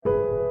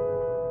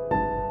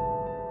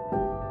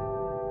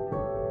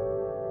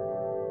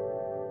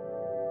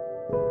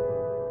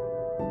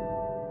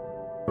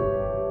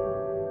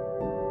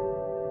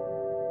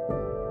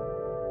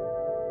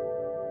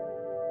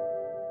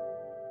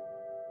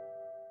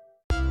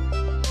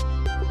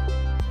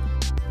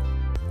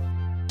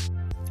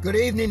Good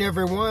evening,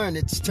 everyone.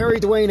 It's Terry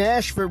Dwayne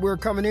Ashford. We're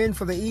coming in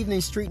for the Evening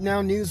Street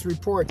Now News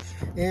Report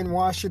in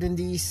Washington,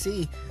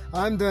 D.C.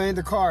 I'm in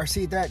the car.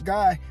 See that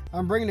guy?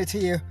 I'm bringing it to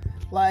you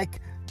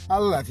like I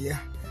love you,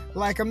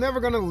 like I'm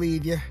never going to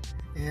leave you.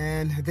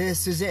 And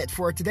this is it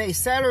for today,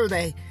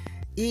 Saturday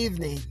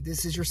evening.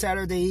 This is your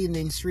Saturday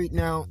evening Street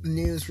Now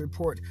News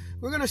Report.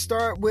 We're going to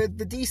start with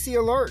the D.C.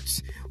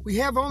 alerts. We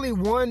have only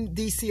one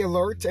D.C.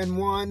 alert and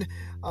one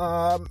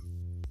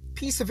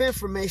piece of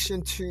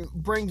information to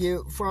bring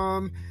you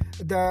from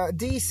the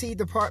D.C.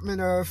 Department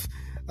of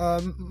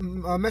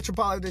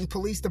Metropolitan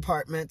Police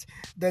Department,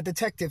 the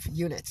detective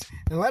units.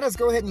 And let us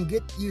go ahead and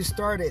get you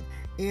started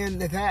in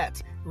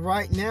that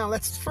right now.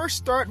 Let's first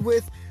start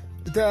with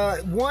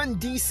the one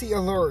D.C.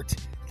 alert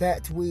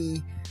that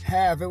we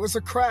have. It was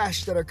a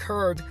crash that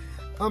occurred,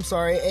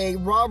 a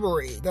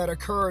robbery that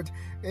occurred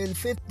in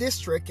 5th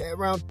District at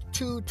around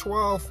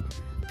 2:12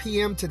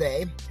 p.m.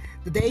 today.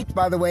 The date,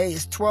 by the way,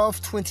 is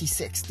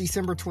 12/26,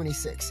 December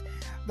 26.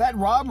 That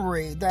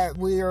robbery that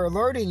we are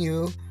alerting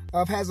you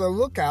of has a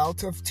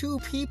lookout of two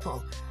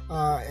people.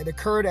 It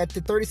occurred at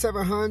the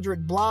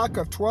 3700 block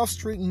of 12th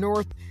Street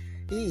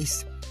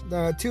Northeast.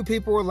 The two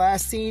people were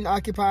last seen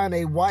occupying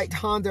a white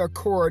Honda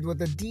Accord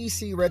with a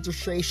DC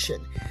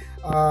registration.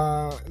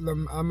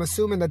 I'm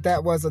assuming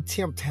that was a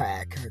temp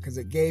tag because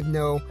it gave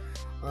no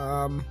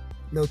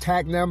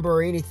tag number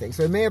or anything.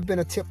 So it may have been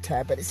a tip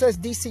tag, but it says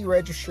DC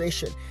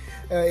registration.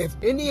 If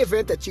in the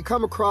event that you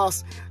come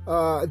across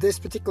this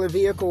particular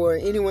vehicle or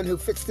anyone who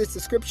fits this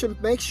description,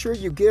 make sure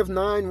you give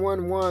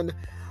 911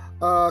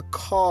 a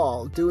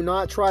call. Do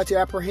not try to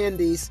apprehend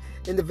these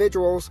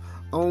individuals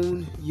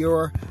on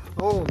your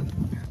own.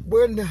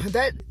 When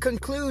that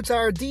concludes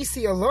our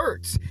DC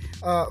alerts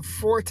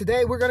for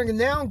today, we're going to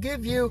now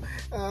give you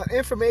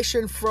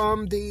information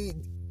from the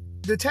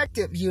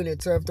detective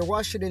units of the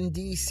Washington,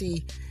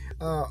 D.C.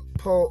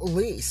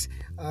 Police.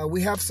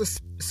 We have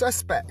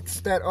suspects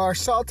that are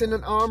assaulting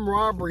an armed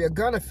robbery, a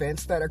gun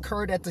offense that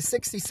occurred at the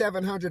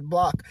 6700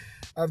 block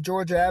of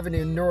Georgia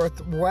Avenue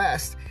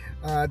Northwest.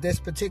 This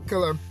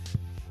particular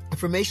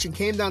information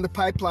came down the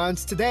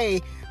pipelines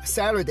today,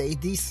 Saturday,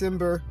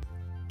 December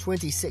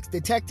 26.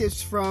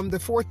 Detectives from the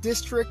 4th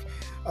District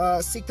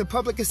seek the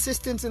public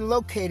assistance in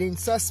locating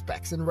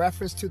suspects in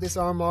reference to this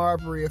armed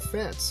robbery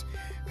offense.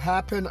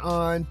 Happened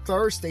on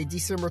Thursday,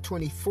 December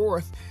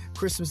 24th,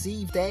 Christmas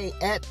Eve day,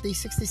 at the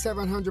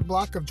 6700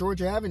 block of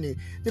Georgia Avenue.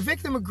 The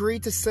victim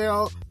agreed to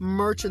sell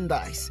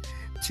merchandise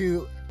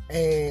to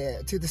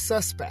the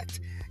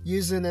suspect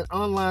using an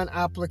online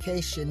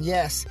application.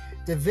 Yes,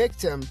 the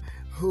victim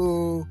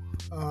who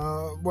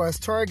was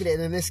targeted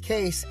in this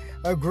case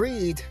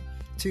agreed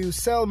to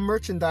sell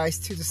merchandise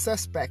to the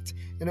suspect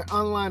in an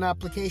online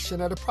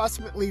application. At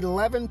approximately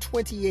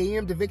 11:20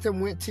 a.m., the victim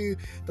went to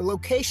the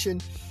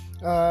location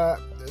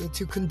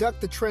to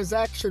conduct the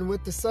transaction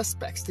with the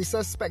suspects. The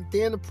suspect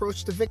then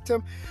approached the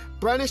victim,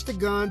 brandished the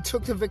gun,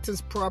 took the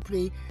victim's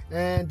property,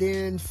 and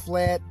then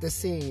fled the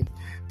scene.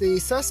 The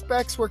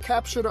suspects were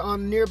captured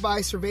on nearby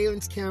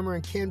surveillance camera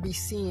and can be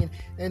seen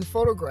in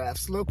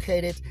photographs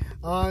located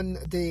on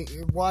the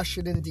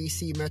Washington,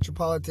 D.C.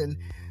 Metropolitan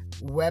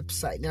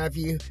website. Now, if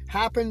you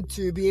happen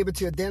to be able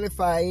to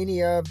identify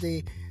any of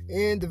the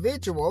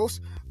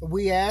individuals,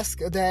 we ask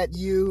that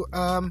you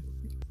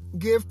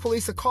give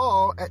police a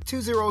call at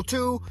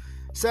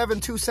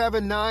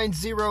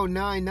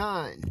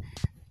 202-727-9099.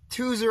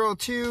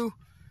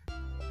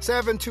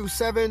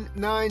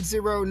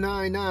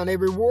 202-727-9099. A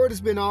reward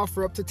has been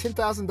offered up to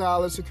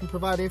 $10,000 who can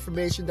provide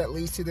information that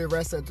leads to the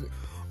arrest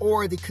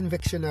or the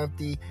conviction of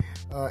the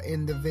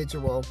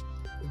individual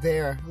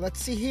there. Let's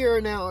see here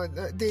now.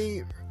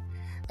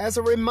 As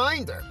a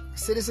reminder,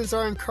 citizens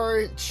are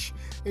encouraged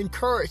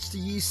to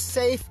use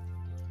safe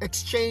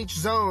exchange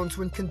zones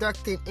when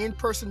conducting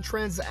in-person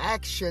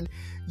transaction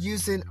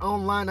using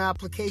online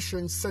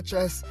applications such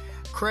as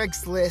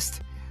Craigslist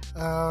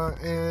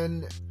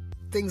and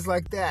things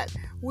like that.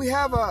 We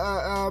have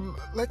I'm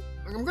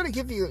going to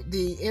give you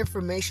the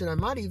information. I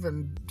might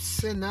even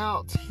send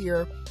out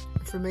here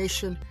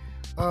information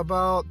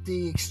about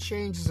the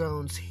exchange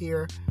zones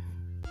here.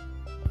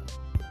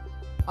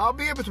 I'll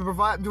be able to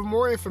provide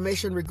more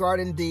information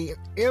regarding the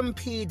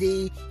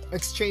MPD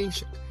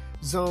exchange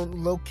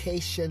zone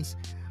locations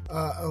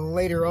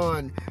later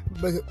on,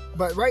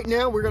 but right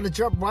now we're going to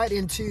jump right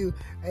into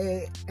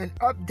an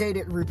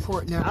updated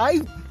report. Now,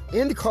 I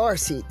in the car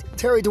seat,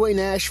 Terry Dwayne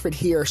Ashford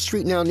here,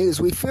 Street Now News.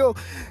 We feel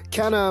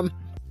a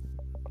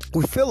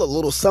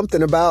little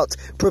something about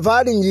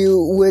providing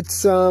you with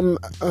some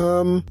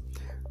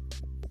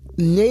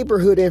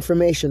neighborhood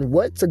information.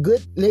 What's a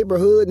good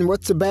neighborhood and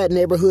what's a bad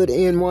neighborhood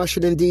in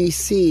Washington,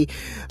 D.C.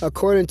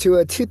 according to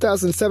a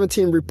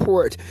 2017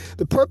 report.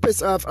 The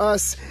purpose of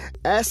us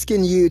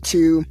asking you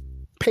to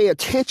pay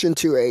attention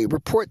to a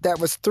report that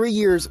was 3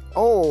 years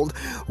old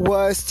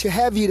was to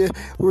have you to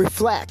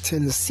reflect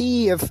and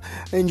see if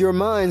in your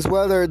minds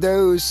whether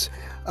those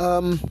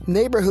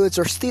neighborhoods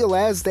are still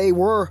as they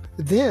were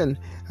then.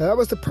 That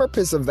was the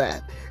purpose of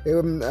that.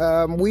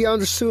 We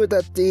understood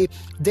that the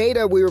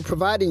data we were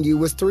providing you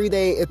was 3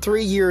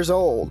 years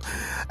old,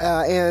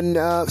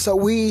 so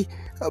we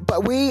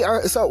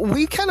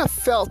kind of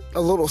felt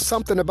a little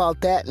something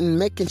about that, and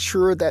making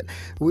sure that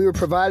we were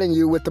providing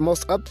you with the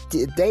most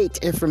up-to-date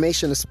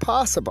information as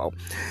possible.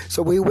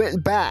 So we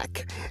went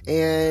back,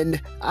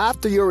 and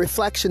after your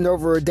reflection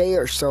over a day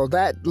or so,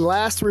 that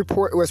last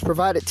report was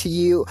provided to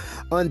you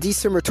on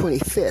December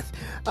 25th.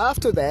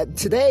 After that,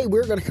 today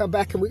we're going to come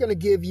back and we're going to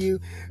give you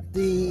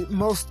the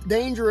most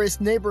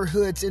dangerous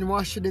neighborhoods in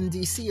Washington,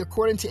 D.C.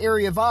 according to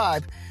Area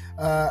Vibe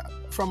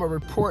from a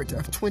report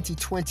of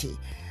 2020.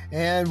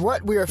 And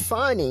what we are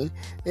finding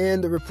in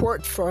the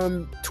report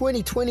from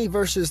 2020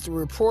 versus the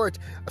report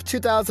of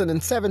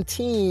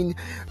 2017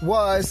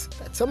 was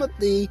that some of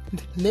the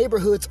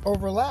neighborhoods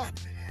overlap.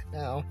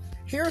 Now,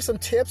 here are some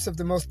tips of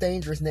the most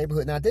dangerous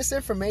neighborhood. Now, this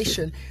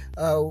information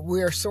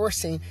we are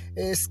sourcing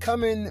is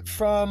coming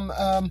from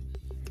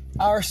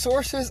our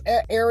sources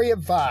at Area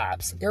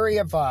Vibes.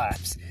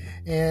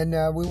 And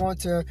we want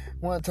to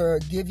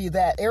give you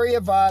that,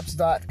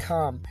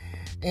 areavibes.com.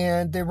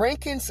 And the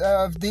rankings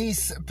of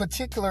these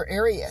particular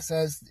areas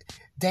as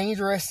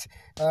dangerous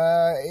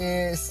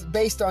is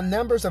based on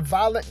numbers of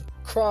violent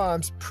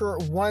crimes per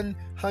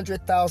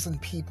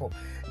 100,000 people.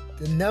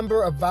 The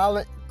number of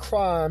violent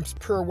crimes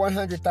per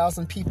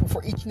 100,000 people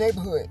for each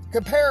neighborhood,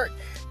 compared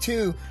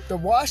to the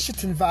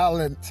Washington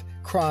violent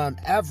crime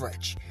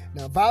average.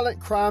 Now, violent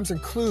crimes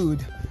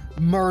include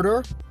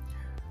murder,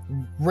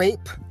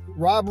 rape,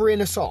 robbery,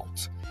 and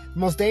assault. The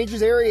most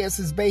dangerous areas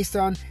is based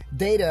on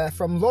data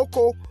from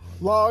local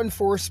law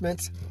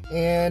enforcement,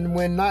 and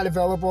when not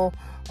available,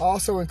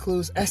 also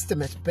includes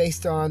estimates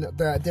based on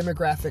the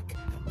demographic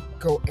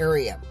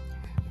area.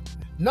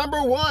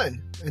 Number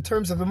 1, in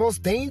terms of the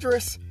most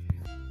dangerous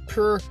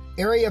per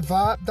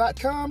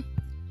areavibe.com,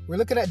 we're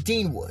looking at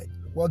Deanwood.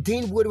 Well,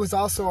 Deanwood was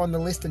also on the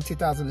list in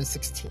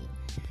 2016.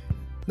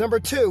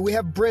 Number 2, we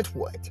have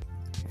Brentwood.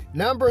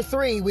 Number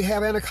 3, we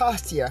have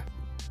Anacostia.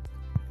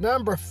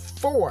 Number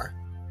 4,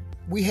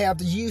 we have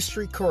the U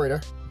Street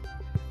Corridor.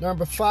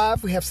 Number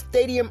 5, we have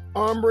Stadium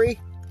Armory.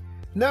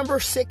 Number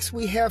 6,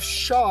 we have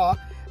Shaw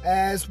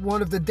as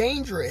one of the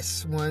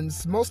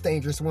most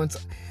dangerous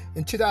ones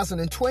in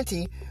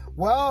 2020.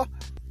 Well,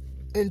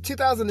 in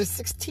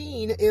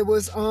 2016, it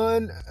was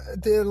on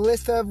the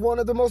list of one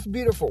of the most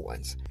beautiful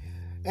ones.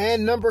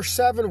 And number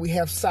 7, we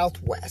have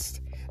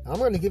Southwest. Now, I'm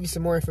going to give you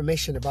some more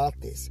information about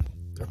this,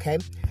 okay?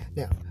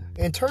 Now,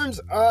 in terms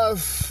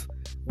of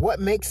what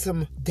makes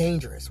them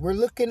dangerous, we're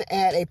looking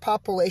at a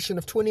population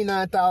of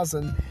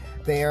 29,000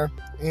 there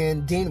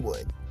in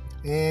Deanwood,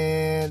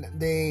 and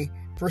the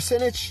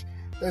percentage,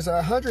 there's a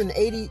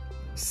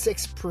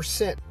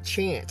 186%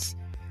 chance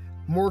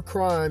more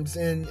crimes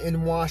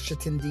in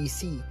Washington,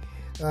 D.C.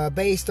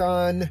 Based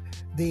on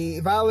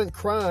the violent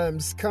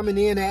crimes coming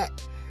in at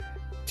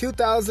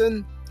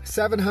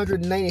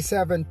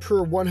 2,797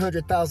 per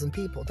 100,000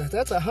 people.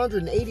 That's a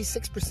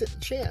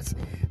 186% chance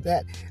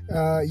that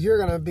you're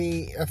going to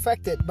be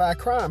affected by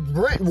crime.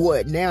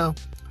 Brentwood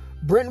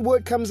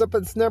comes up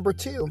as number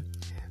 2.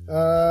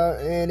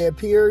 And it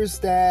appears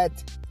that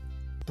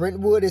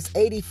Brentwood is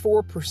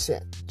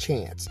 84%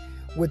 chance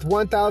with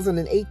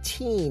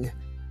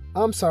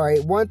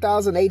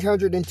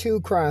 1,802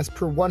 crimes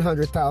per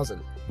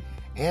 100,000.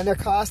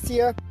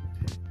 Anacostia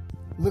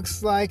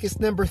looks like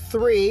it's number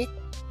 3.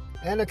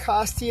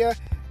 Anacostia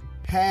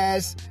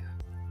has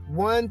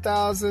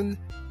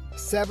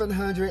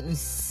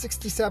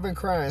 1,767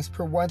 crimes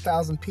per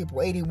 1,000 people,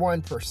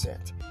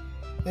 81%.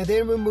 And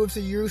then we move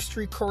to U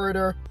Street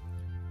Corridor,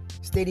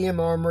 Stadium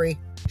Armory,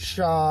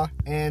 Shaw,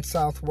 and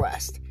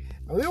Southwest.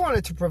 Now, we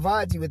wanted to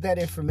provide you with that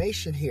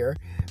information here,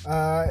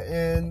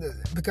 and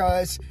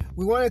because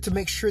we wanted to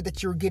make sure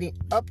that you're getting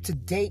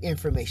up-to-date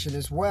information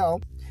as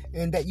well,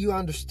 and that you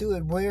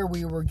understood where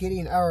we were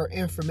getting our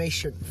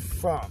information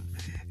from.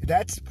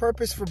 That's the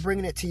purpose for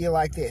bringing it to you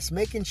like this,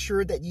 making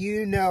sure that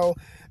you know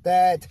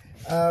that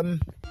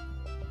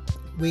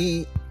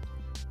we're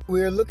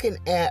looking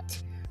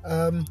at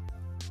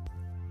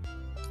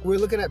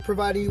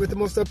providing you with the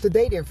most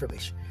up-to-date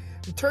information.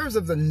 In terms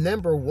of the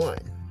number 1,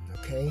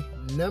 okay,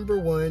 number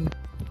 1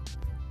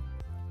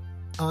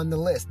 on the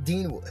list,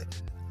 Deanwood.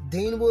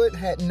 Deanwood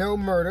had no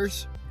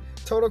murders.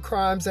 Total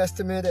crimes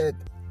estimated at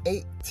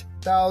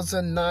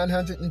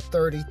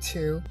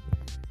 8,932.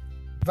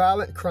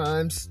 Violent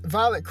crimes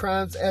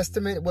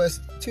estimate was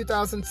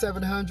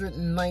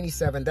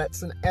 2,797.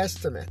 That's an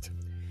estimate.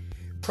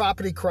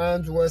 Property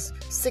crimes was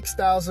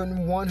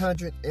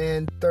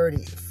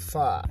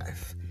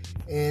 6,135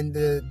 in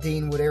the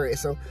Deanwood area.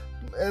 So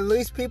at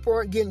least people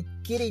aren't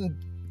getting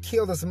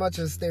killed as much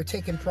as they're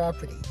taking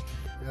property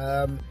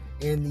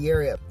in the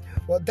area.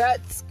 Well,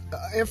 that's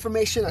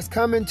information that's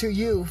coming to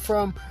you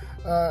from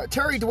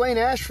Terry Dwayne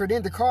Ashford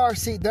in the car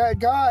seat, that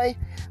guy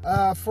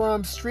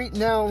from Street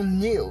Now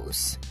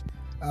News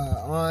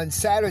on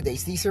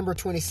Saturdays, December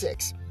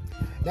 26th.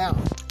 Now,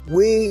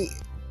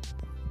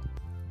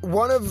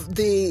 one of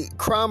the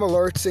crime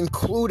alerts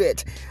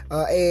included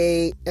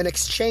an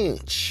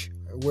exchange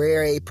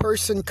where a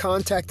person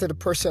contacted a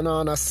person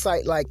on a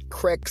site like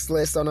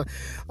Craigslist,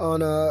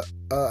 on a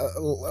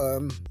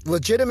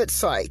legitimate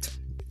site,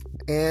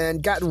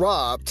 and got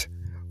robbed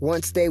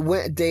once they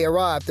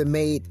arrived and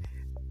made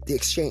the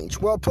exchange.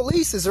 Well,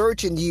 police is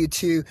urging you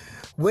to,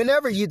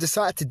 whenever you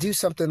decide to do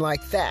something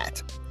like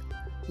that,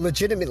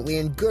 legitimately,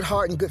 in good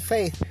heart and good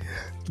faith,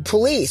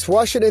 police,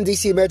 Washington,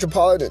 D.C.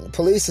 Metropolitan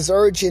Police, is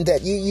urging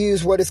that you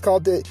use what is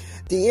called the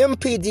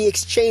MPD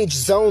exchange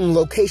zone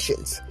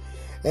locations.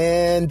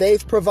 And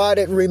they've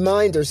provided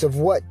reminders of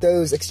what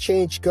those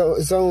exchange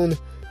zone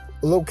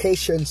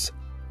locations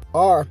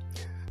are.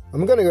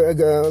 I'm going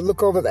to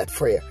look over that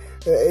for you.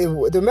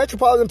 The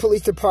Metropolitan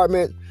Police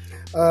Department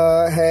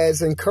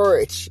has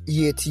encouraged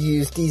you to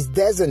use these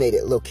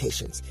designated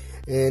locations.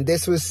 And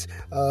this was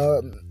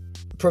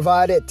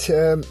provided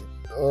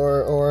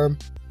or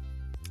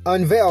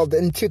unveiled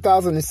in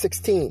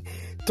 2016.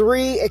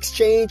 3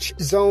 exchange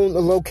zone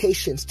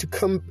locations to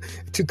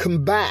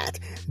combat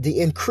the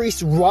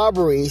increased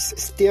robberies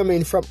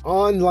stemming from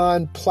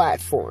online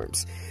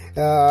platforms.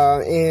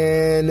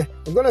 And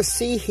I'm going to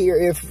see here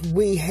if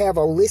we have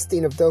a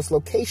listing of those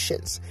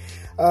locations.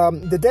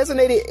 The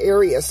designated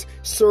areas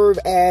serve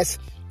as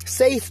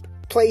safe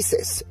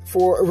places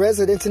for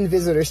residents and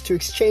visitors to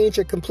exchange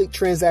and complete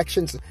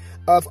transactions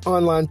of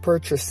online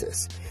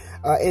purchases.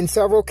 In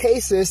several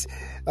cases,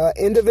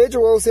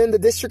 individuals in the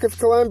District of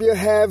Columbia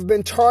have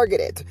been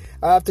targeted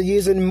after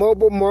using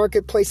mobile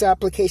marketplace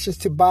applications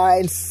to buy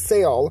and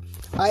sell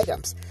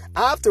items.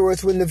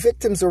 Afterwards, when the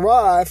victims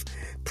arrive,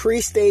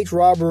 pre-staged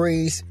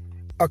robberies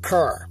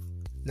occur.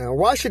 Now,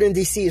 Washington,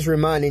 D.C. is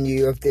reminding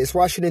you of this,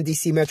 Washington,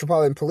 D.C.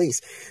 Metropolitan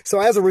Police. So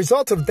as a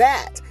result of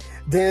that,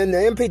 then the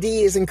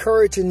MPD is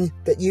encouraging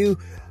that you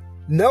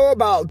know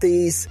about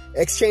these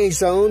exchange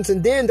zones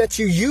and then that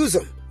you use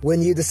them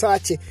when you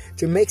decide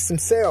to make some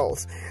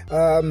sales.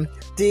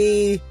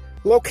 The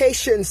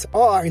locations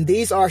are, and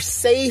these are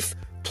safe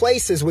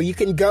places where you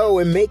can go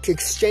and make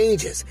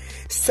exchanges.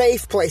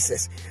 Safe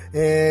places.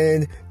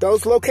 And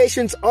those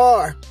locations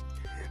are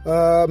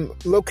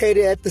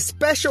located at the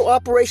Special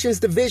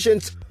Operations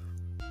Division's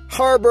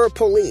Harbor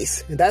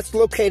Police. And that's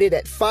located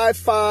at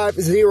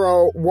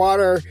 550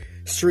 Water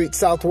Street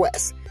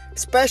Southwest.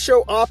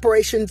 Special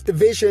Operations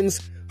Division's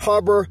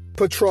Harbor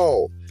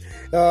Patrol.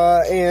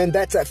 And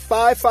that's at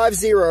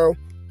 550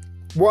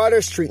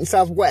 Water Street in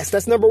Southwest.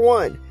 That's number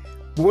 1.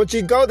 We want you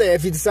to go there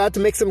if you decide to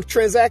make some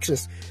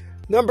transactions.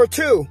 Number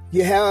 2,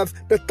 you have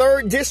the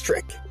 3rd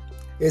District.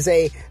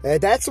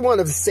 That's one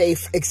of the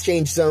safe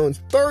exchange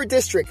zones. 3rd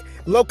District,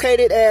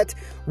 located at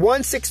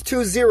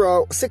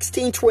 1620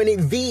 1620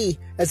 V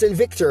as in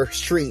Victor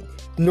Street,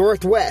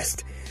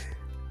 Northwest.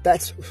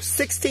 That's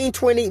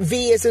 1620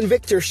 V as in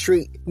Victor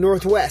Street,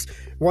 Northwest. I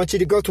want you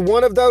to go to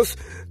one of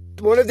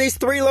these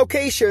 3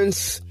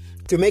 locations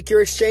to make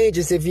your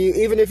exchanges,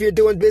 even if you're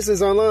doing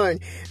business online.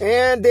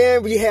 And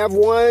then we have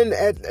one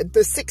at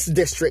the 6th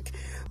District,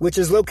 which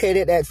is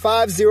located at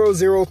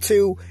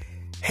 5002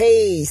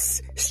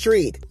 Hayes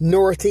Street,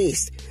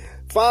 Northeast.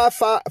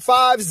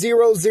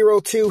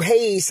 5002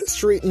 Hayes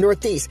Street,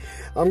 Northeast.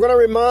 I'm going to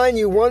remind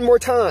you one more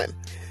time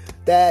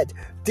that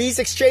these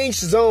exchange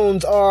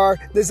zones are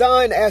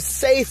designed as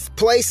safe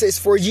places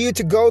for you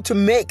to go to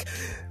make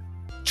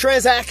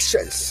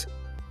transactions,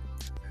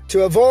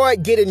 to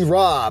avoid getting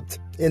robbed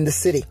in the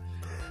city.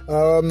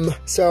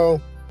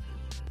 So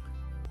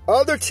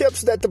other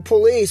tips that the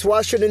police,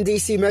 Washington,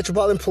 D.C.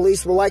 Metropolitan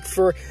Police, would like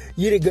for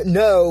you to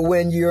know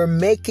when you're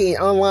making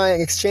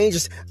online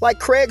exchanges like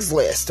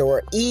Craigslist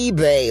or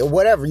eBay or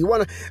whatever. You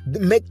want to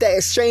make that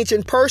exchange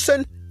in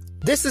person?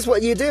 This is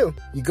what you do.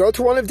 You go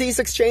to one of these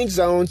exchange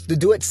zones to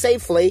do it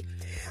safely,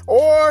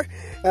 or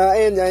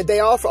and they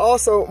offer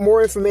also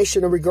more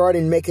information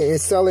regarding making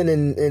and selling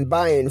and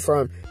buying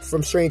from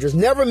strangers.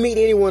 Never meet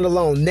anyone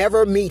alone.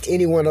 Never meet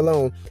anyone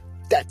alone.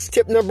 That's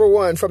tip number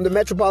 1 from the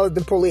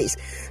Metropolitan Police.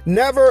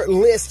 Never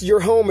list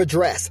your home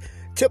address.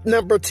 Tip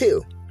number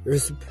 2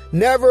 is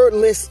never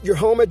list your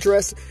home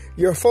address,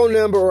 your phone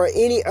number, or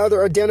any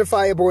other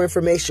identifiable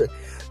information.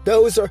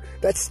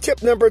 That's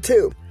tip number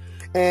 2.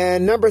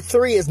 And number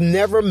 3 is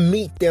never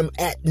meet them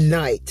at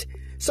night.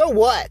 So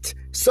what?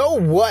 So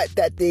what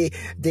that the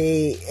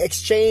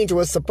exchange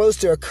was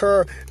supposed to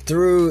occur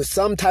through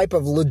some type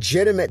of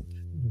legitimate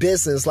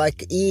business like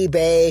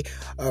eBay,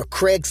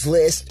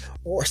 Craigslist,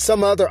 or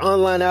some other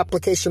online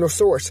application or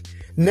source.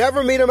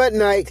 Never meet them at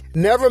night,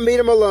 never meet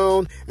them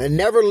alone, and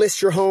never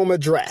list your home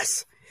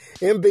address.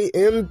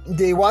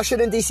 The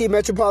Washington, D.C.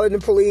 Metropolitan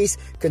Police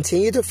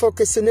continue to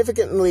focus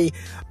significantly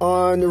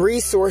on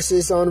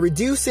resources on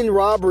reducing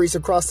robberies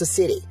across the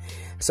city.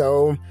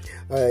 So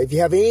if you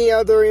have any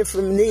other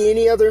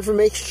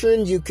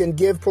information, you can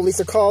give police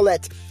a call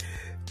at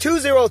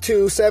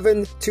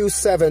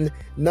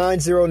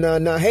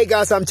 202-727-9099. Hey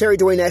guys, I'm Terry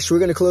Dwayne Ash. We're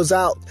going to close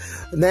out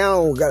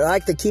now. I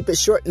like to keep it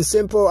short and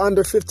simple,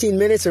 under 15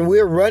 minutes, and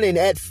we're running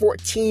at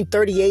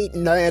 14:38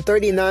 and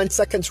 39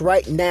 seconds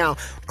right now.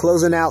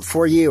 Closing out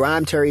for you.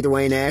 I'm Terry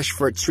Dwayne Ash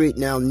for Street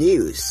Now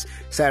News,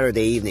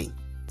 Saturday evening.